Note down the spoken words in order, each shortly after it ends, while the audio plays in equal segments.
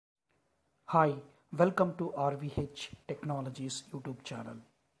Hi, welcome to RVH Technologies YouTube channel.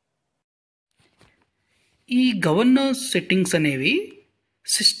 E governance settings అనేవి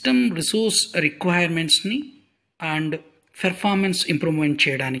system resource రిక్వైర్మెంట్స్ని and performance improvement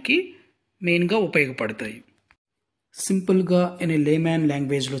చేయడానికి మెయిన్గా ఉపయోగపడతాయి. సింపుల్గా ఇన్ ఏ లేమ్యాన్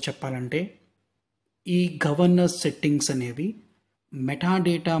లాంగ్వేజ్లో చెప్పాలంటే ఈ గవర్నెన్స్ సెట్టింగ్స్ అనేవి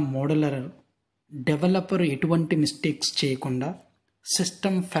మెటాడేటా మోడలర్ డెవలపర్ ఎటువంటి మిస్టేక్స్ చేయకుండా,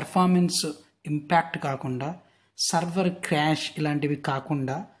 సిస్టమ్ పెర్ఫార్మెన్స్ ఇంపాక్ట్ కాకుండా, సర్వర్ క్రాష్ ఇలాంటివి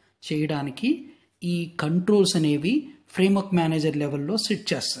కాకుండా చేయడానికి ఈ కంట్రోల్స్ అనేవి ఫ్రేమ్వర్క్ మేనేజర్ లెవెల్లో సెట్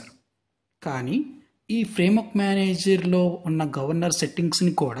చేస్తారు. కానీ ఈ ఫ్రేమ్వర్క్ మేనేజర్లో ఉన్న గవర్నర్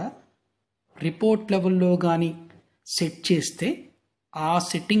సెట్టింగ్స్ని కూడా రిపోర్ట్ లెవెల్లో కానీ సెట్ చేస్తే ఆ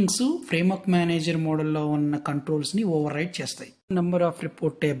సెట్టింగ్స్ ఫ్రేమ్వర్క్ మేనేజర్ మోడల్లో ఉన్న కంట్రోల్స్ని ఓవర్ రైడ్ చేస్తాయి. నెంబర్ ఆఫ్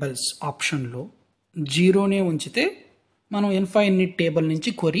రిపోర్ట్ టేబుల్స్ ఆప్షన్లో 0నే ఉంచితే మనం ఇన్ఫైనైట్ టేబుల్ నుంచి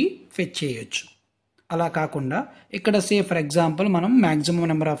క్వరీ ఫెచ్ చేయొచ్చు. అలా కాకుండా ఇక్కడ ఫర్ ఎగ్జాంపుల్ మనం maximum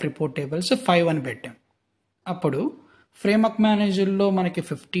number of report tables 5 అని పెట్టాం. అప్పుడు ఫ్రేమ్వర్క్ మేనేజర్లో మనకి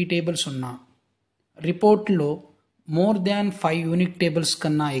 50 టేబుల్స్ ఉన్నా రిపోర్ట్లో మోర్ దాన్ 5 యూనిక్ టేబుల్స్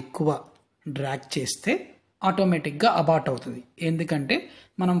కన్నా ఎక్కువ డ్రాగ్ చేస్తే ఆటోమేటిక్గా అబార్ట్ అవుతుంది. ఎందుకంటే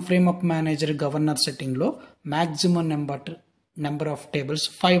మనం framework manager governor సెట్టింగ్లో maximum number of tables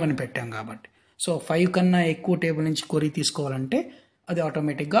 5 అని పెట్టాం కాబట్టి. సో 5 కన్నా ఎక్కువ టేబుల్ నుంచి క్వరీ తీసుకోవాలంటే అది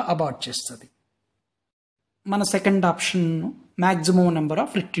ఆటోమేటిక్గా అబార్ట్ చేస్తుంది. మన second option maximum number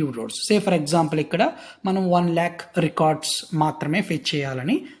of retrieved roads. For example ఇక్కడ మనం 1 lakh రికార్డ్స్ మాత్రమే ఫెచ్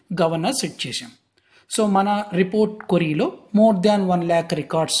చేయాలని గవర్నర్ సెట్ చేసాం. సో మన report క్వరీలో more than 1 lakh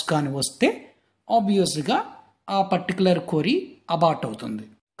records కానీ వస్తే ఆబ్వియస్గా ఆ పర్టికులర్ క్వరీ అబార్ట్ అవుతుంది.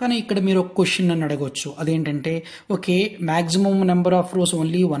 కానీ ఇక్కడ మీరు ఒక క్వశ్చన్ అని అడగవచ్చు. అదేంటంటే okay, maximum number of rose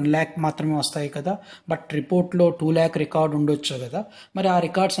only 1 lakh మాత్రమే వస్తాయి కదా, బట్ రిపోర్ట్లో 2 lakh రికార్డ్ ఉండొచ్చు కదా, మరి ఆ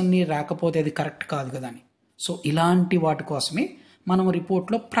రికార్డ్స్ అన్నీ రాకపోతే అది కరెక్ట్ కాదు కదా అని. సో ఇలాంటి వాటి కోసమే మనం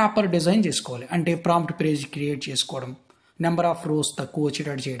రిపోర్ట్లో ప్రాపర్ డిజైన్ చేసుకోవాలి. అంటే ప్రాంప్ట్ పేజ్ క్రియేట్ చేసుకోవడం, నెంబర్ ఆఫ్ రోస్ తక్కువ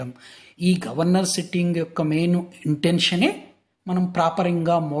వచ్చేటట్టు చేయడం. ఈ గవర్నర్ సెట్టింగ్ యొక్క మెయిన్ ఇంటెన్షనే మనం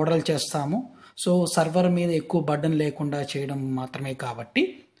ప్రాపర్గా మోడల్ చేస్తాము. సో సర్వర్ మీద ఎక్కువ బర్డన్ లేకుండా చేయడం మాత్రమే కాబట్టి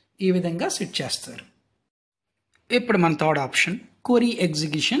ఈ విధంగా సెట్ చేస్తారు. ఇప్పుడు మన third option query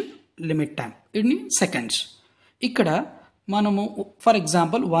execution limit time in seconds. ఇక్కడ మనము ఫర్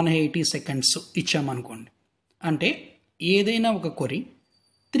ఎగ్జాంపుల్ 180 సెకండ్స్ ఇచ్చామనుకోండి. అంటే ఏదైనా ఒక క్వరీ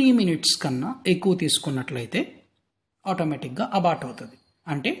 3 minutes కన్నా ఎక్కువ తీసుకున్నట్లయితే ఆటోమేటిక్గా అబార్ట్ అవుతుంది.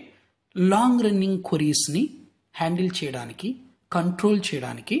 అంటే లాంగ్ రన్నింగ్ క్వరీస్ని హ్యాండిల్ చేయడానికి, కంట్రోల్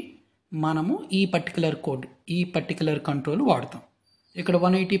చేయడానికి మనము ఈ పర్టికులర్ కంట్రోల్ వాడతాం. ఇక్కడ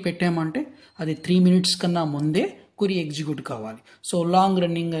 180 పెట్టామంటే అది 3 minutes కన్నా ముందే క్వరీ ఎగ్జిక్యూట్ కావాలి. సో లాంగ్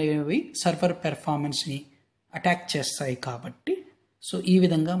రన్నింగ్ అనేవి సర్వర్ పెర్ఫార్మెన్స్ని అటాక్ చేస్తాయి కాబట్టి సో ఈ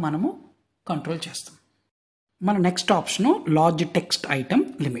విధంగా మనము కంట్రోల్ చేస్తాం. మన next option large text item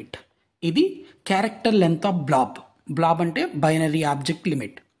limit. ఇది క్యారెక్టర్ లెంత్ ఆఫ్ బ్లాబ్ అంటే బైనరీ ఆబ్జెక్ట్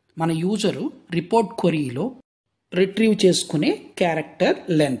లిమిట్. మన యూజరు రిపోర్ట్ క్వరీలో రిట్రీవ్ చేసుకునే క్యారెక్టర్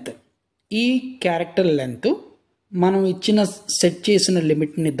లెంత్. ఈ క్యారెక్టర్ లెంత్ మనం ఇచ్చిన సెట్ చేసిన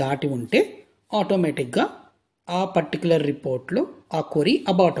లిమిట్ని దాటి ఉంటే ఆటోమేటిక్గా ఆ పర్టికులర్ రిపోర్ట్లో ఆ క్వరీ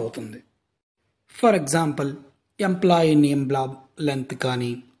అబార్ట్ అవుతుంది. For example employee name blob length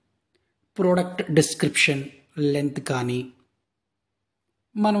కానీ, ప్రోడక్ట్ డిస్క్రిప్షన్ లెంత్ కానీ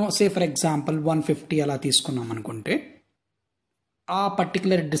మనం ఫర్ ఎగ్జాంపుల్ 150 అలా తీసుకున్నాం అనుకుంటే ఆ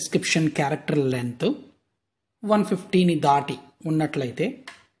పర్టికులర్ డిస్క్రిప్షన్ క్యారెక్టర్ లెంత్ 150ని దాటి ఉన్నట్లయితే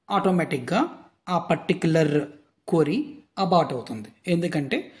ఆటోమేటిక్గా ఆ పర్టికులర్ క్వరీ అబార్ట్ అవుతుంది.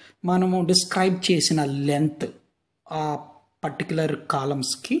 ఎందుకంటే మనము డిస్క్రైబ్ చేసిన లెంత్ ఆ పర్టికులర్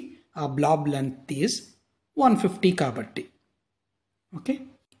కాలమ్స్కి ఆ బ్లాబ్ లెంత్ ఈజ్ 150 కాబట్టి. ఓకే,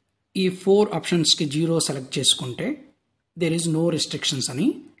 ఈ 4 ఆప్షన్స్కి 0 సెలెక్ట్ చేసుకుంటే దేర్ ఈజ్ నో రిస్ట్రిక్షన్స్ అని,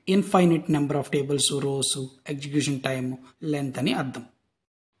 infinite number of tables, rose, execution time, length అని అర్థం.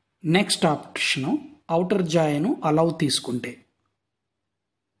 Next option outer join allow తీసుకుంటే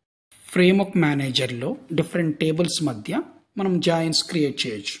ఫ్రేమ్వర్క్ మేనేజర్లో డిఫరెంట్ టేబుల్స్ మధ్య మనం జాయిన్స్ క్రియేట్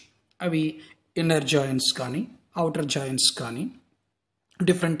చేయొచ్చు. అవి ఇన్నర్ జాయిన్స్ కానీ, అవుటర్ జాయిన్స్ కానీ,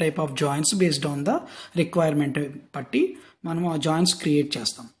 different type of joins based on the requirement బట్టి మనం ఆ జాయిన్స్ క్రియేట్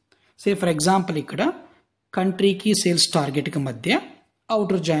చేస్తాం. ఫర్ ఎగ్జాంపుల్ ఇక్కడ కంట్రీకి సేల్స్ టార్గెట్కి మధ్య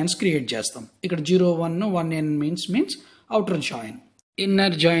అవుటర్ జాయిన్స్ క్రియేట్ చేస్తాం. ఇక్కడ 01 means outer join.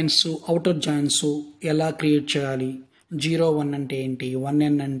 Inner joins, outer joins ఎలా క్రియేట్ చేయాలి, 01 అంటే ఏంటి,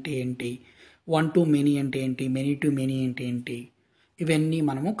 1n అంటే ఏంటి, 1 to many అంటే ఏంటి, many to many అంటే ఏంటి, ఇవన్నీ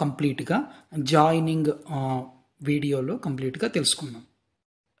మనము కంప్లీట్గా జాయినింగ్ వీడియోలో కంప్లీట్గా తెలుసుకున్నాం.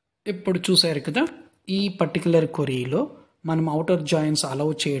 ఇప్పుడు చూసారు కదా, ఈ పర్టికులర్ క్వరీలో మనం అవుటర్ జాయిన్స్ అలౌ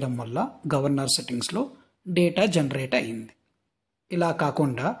చేయడం వల్ల గవర్నర్ సెట్టింగ్స్లో డేటా జనరేట్ అయింది. ఇలా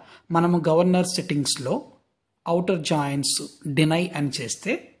కాకుండా మనము గవర్నర్ సెట్టింగ్స్లో అవుటర్ జాయిన్స్ డినై అని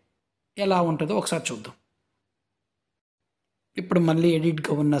చేస్తే ఎలా ఉంటుందో ఒకసారి చూద్దాం. ఇప్పుడు మళ్ళీ ఎడిట్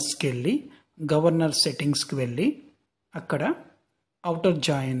గవర్నర్స్కి వెళ్ళి గవర్నర్ సెట్టింగ్స్కి వెళ్ళి అక్కడ అవుటర్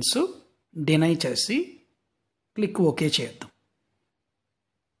జాయిన్స్ డినై చేసి క్లిక్ ఓకే చేద్దాం.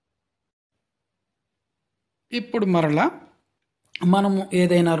 ఇప్పుడు మరలా మనము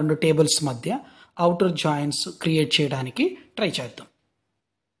ఏదైనా రెండు టేబుల్స్ మధ్య అవుటర్ జాయిన్స్ క్రియేట్ చేయడానికి ట్రై చేద్దాం.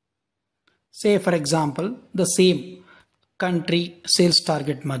 Say for example the same country sales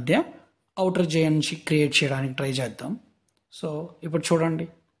target మధ్య అవుటర్ జాయిన్స్ క్రియేట్ చేయడానికి ట్రై చేద్దాం. సో ఇప్పుడు చూడండి,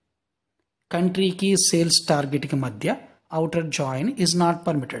 కంట్రీకి సేల్స్ టార్గెట్కి మధ్య outer join is not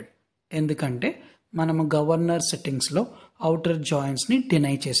permitted. ఎందుకంటే మనము గవర్నర్ సెట్టింగ్స్లో అవుటర్ జాయిన్స్ని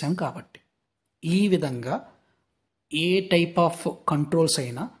డినై చేసాం కాబట్టి. ఈ విధంగా ఏ టైప్ ఆఫ్ కంట్రోల్స్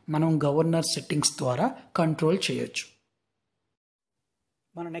అయినా మనం గవర్నర్ సెట్టింగ్స్ ద్వారా కంట్రోల్ చేయొచ్చు.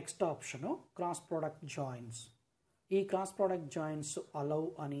 మన next option cross product joins. ఈ క్రాస్ ప్రోడక్ట్ జాయిన్స్ అలౌ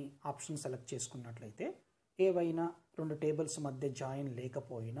అని ఆప్షన్ సెలెక్ట్ చేసుకున్నట్లయితే ఏవైనా రెండు టేబుల్స్ మధ్య జాయిన్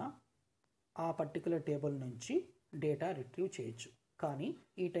లేకపోయినా ఆ పర్టికులర్ టేబుల్ నుంచి డేటా రిట్రీవ్ చేయొచ్చు. కానీ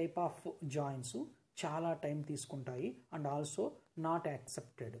ఈ టైప్ ఆఫ్ జాయిన్స్ చాలా టైం తీసుకుంటాయి అండ్ ఆల్సో నాట్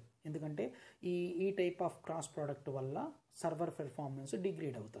యాక్సెప్టెడ్. ఎందుకంటే ఈ టైప్ ఆఫ్ క్రాస్ ప్రోడక్ట్ వల్ల సర్వర్ పెర్ఫార్మెన్స్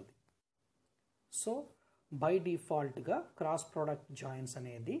డిగ్రేడ్ అవుతుంది. సో బై డిఫాల్ట్గా క్రాస్ ప్రోడక్ట్ జాయిన్స్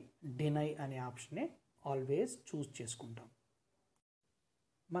అనేది డినై అనే ఆప్షనే ఆల్వేస్ చూస్ చేసుకుంటాం.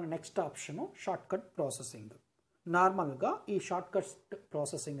 మన నెక్స్ట్ ఆప్షను షార్ట్కట్ ప్రాసెసింగ్. నార్మల్గా ఈ షార్ట్కట్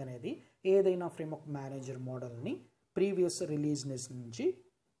ప్రాసెసింగ్ అనేది ఏదైనా ఫ్రేమ్వర్క్ మేనేజర్ మోడల్ని ప్రీవియస్ రిలీజ్నెస్ నుంచి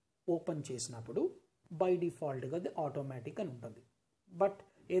ఓపెన్ చేసినప్పుడు బై డిఫాల్ట్గా అది ఆటోమేటిక్ అని ఉంటుంది. బట్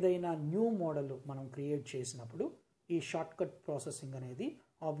ఏదైనా న్యూ మోడల్ మనం క్రియేట్ చేసినప్పుడు ఈ షార్ట్కట్ ప్రాసెసింగ్ అనేది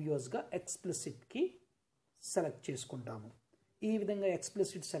ఆబ్వియస్గా ఎక్స్ప్లిసిట్కి సెలెక్ట్ చేసుకుంటాము. ఈ విధంగా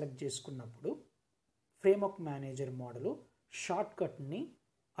ఎక్స్ప్లిసిట్ సెలెక్ట్ చేసుకున్నప్పుడు ఫ్రేమ్వర్క్ మేనేజర్ మోడల్ షార్ట్కట్ని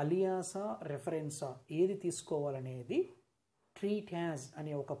అలియాసా రెఫరెన్సా ఏది తీసుకోవాలనేది ట్రీట్ యాజ్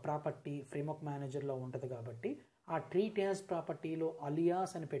అనే ఒక ప్రాపర్టీ ఫ్రేమ్వర్క్ మేనేజర్లో ఉంటుంది. కాబట్టి ఆ ట్రీట్ యాజ్ ప్రాపర్టీలో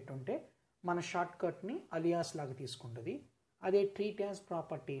అలియాస్ అని పెట్టుంటే మన షార్ట్కట్ని అలియాస్ లాగా తీసుకుంటుంది. అదే ట్రీట్ యాజ్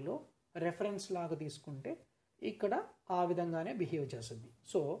ప్రాపర్టీలో రెఫరెన్స్ లాగా తీసుకుంటే ఇక్కడ ఆ విధంగానే బిహేవ్ చేస్తుంది.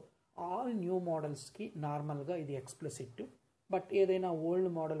 సో ఆల్ న్యూ మోడల్స్కి నార్మల్గా ఇది ఎక్స్ప్లిసిట్, బట్ ఏదైనా ఓల్డ్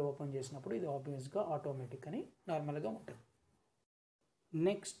మోడల్ ఓపెన్ చేసినప్పుడు ఇది ఆబ్వియస్గా ఆటోమేటిక్ అని నార్మల్గా ఉంటుంది.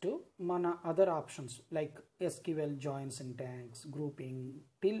 నెక్స్ట్ మన other options like SQL join syntax, grouping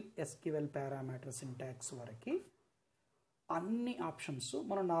till SQL parameter syntax వరకు అన్ని ఆప్షన్స్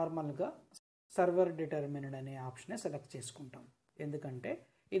మనం నార్మల్గా సర్వర్ డిటర్మినెడ్ అనే ఆప్షనే సెలెక్ట్ చేసుకుంటాం. ఎందుకంటే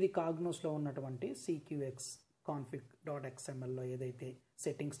ఇది కాగ్నోస్లో ఉన్నటువంటి CQX config.xmlలో ఏదైతే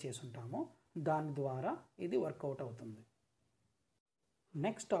సెట్టింగ్స్ చేసుంటామో దాని ద్వారా ఇది వర్కౌట్ అవుతుంది.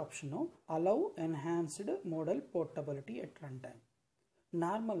 Next option allow enhanced model portability at run time.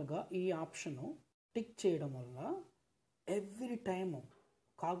 నార్మల్గా ఈ ఆప్షను టిక్ చేయడం వల్ల every time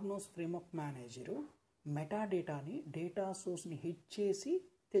కాగ్నోస్ framework manager మెటాడేటాని data సోర్స్ని hit చేసి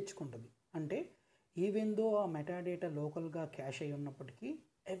తెచ్చుకుంటుంది. అంటే ఈవెన్ దో ఆ మెటాడేటా లోకల్గా క్యాష్ అయి ఉన్నప్పటికీ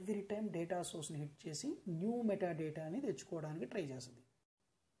ఎవ్రీ టైం డేటా సోర్స్ని హిట్ చేసి న్యూ మెటాడేటాని తెచ్చుకోవడానికి ట్రై చేస్తుంది.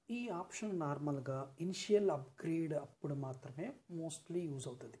 ఈ ఆప్షన్ నార్మల్గా ఇనిషియల్ అప్గ్రేడ్ అప్పుడు మాత్రమే మోస్ట్లీ యూజ్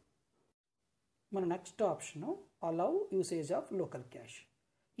అవుతుంది. మన next option allow usage of local cash.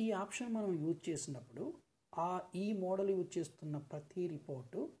 ఈ ఆప్షన్ మనం యూజ్ చేసినప్పుడు ఈ మోడల్ యూజ్ చేస్తున్న ప్రతి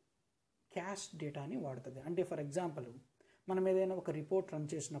రిపోర్టు క్యాష్ డేటాని వాడుతుంది. అంటే ఫర్ ఎగ్జాంపుల్ మనం ఏదైనా ఒక రిపోర్ట్ రన్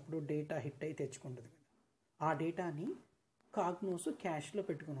చేసినప్పుడు డేటా హిట్ అయి తెచ్చుకుంటుంది కదా, ఆ డేటాని కాగ్నోస్ క్యాష్లో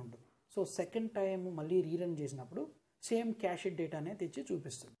పెట్టుకుని ఉంటుంది. సో సెకండ్ టైం మళ్ళీ రీరన్ చేసినప్పుడు సేమ్ క్యాష్ డేటానే తెచ్చి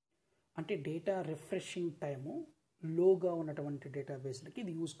చూపిస్తుంది. అంటే డేటా రిఫ్రెషింగ్ టైము లోగా ఉన్నటువంటి డేటాబేస్లకి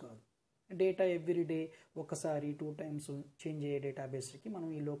ఇది యూజ్ కాదు. డేటా ఎవ్రీ డే ఒకసారి 2 times చేంజ్ అయ్యే డేటాబేస్కి మనం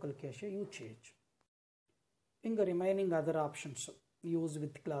ఈ లోకల్ క్యాష్ యూజ్ చేయొచ్చు. ఇంకా remaining other options use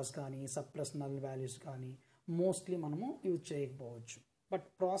with class కానీ సప్రెస్ నల్ వాల్యూస్ కానీ మోస్ట్లీ మనము యూజ్ చేయకపోవచ్చు. But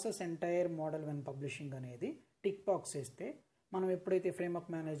process entire model when publishing అనేది టిక్ బాక్స్ వేస్తే మనం ఎప్పుడైతే ఫ్రేమ్వర్క్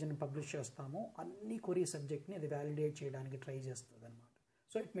మేనేజర్ని పబ్లిష్ చేస్తామో అన్ని క్వరీ సబ్జెక్ట్ని అది వ్యాలిడేట్ చేయడానికి ట్రై చేస్తుంది అనమాట.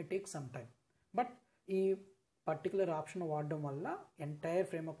 So it may take some time. But ఈ పర్టికులర్ ఆప్షన్ వాడడం వల్ల ఎంటైర్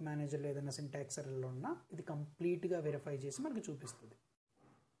ఫ్రేమ్వర్క్ మేనేజర్లో ఏదైనా సింటాక్స్ ఎర్రర్లో ఉన్నా ఇది కంప్లీట్గా వెరిఫై చేసి మనకి చూపిస్తుంది.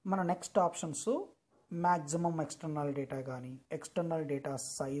 మన next options maximum external data కానీ, ఎక్స్టర్నల్ డేటా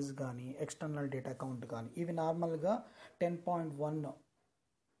సైజ్ కానీ, ఎక్స్టర్నల్ డేటా కౌంట్ కానీ ఇవి నార్మల్గా 10.1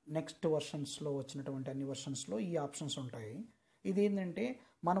 నెక్స్ట్ వర్షన్స్లో వచ్చినటువంటి అన్ని వర్షన్స్లో ఈ ఆప్షన్స్ ఉంటాయి. ఇది ఏంటంటే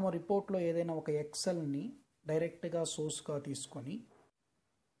మనము రిపోర్ట్లో ఏదైనా ఒక ఎక్సెల్ని డైరెక్ట్గా సోర్స్గా తీసుకొని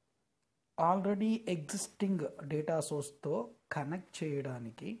ఆల్రెడీ ఎగ్జిస్టింగ్ డేటా సోర్స్తో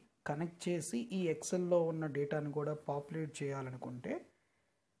కనెక్ట్ చేసి ఈ ఎక్సెల్లో ఉన్న డేటాను కూడా పాపులేట్ చేయాలనుకుంటే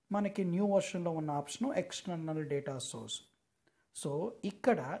మనకి న్యూ వర్షన్లో ఉన్న option external data source. So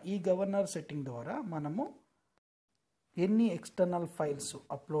ఇక్కడ ఈ గవర్నర్ సెట్టింగ్ ద్వారా మనము ఎన్ని ఎక్స్టర్నల్ ఫైల్స్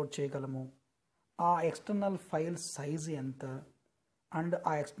అప్లోడ్ చేయగలము, ఆ ఎక్స్టర్నల్ ఫైల్ సైజ్ ఎంత, అండ్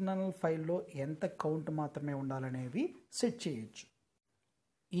ఆ ఎక్స్టర్నల్ ఫైల్లో ఎంత కౌంట్ మాత్రమే ఉండాలనేవి సెట్ చేయొచ్చు.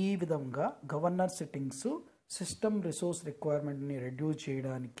 ఈ విధంగా governor settings system resource రిక్వైర్మెంట్ని reduce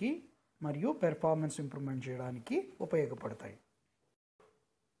చేయడానికి మరియు పెర్ఫార్మెన్స్ ఇంప్రూవ్మెంట్ చేయడానికి ఉపయోగపడతాయి.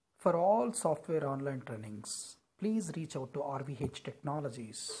 For all software online trainings, please reach out to RVH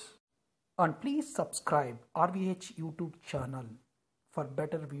Technologies and please subscribe RVH YouTube channel for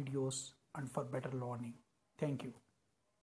better videos and for better learning. Thank you.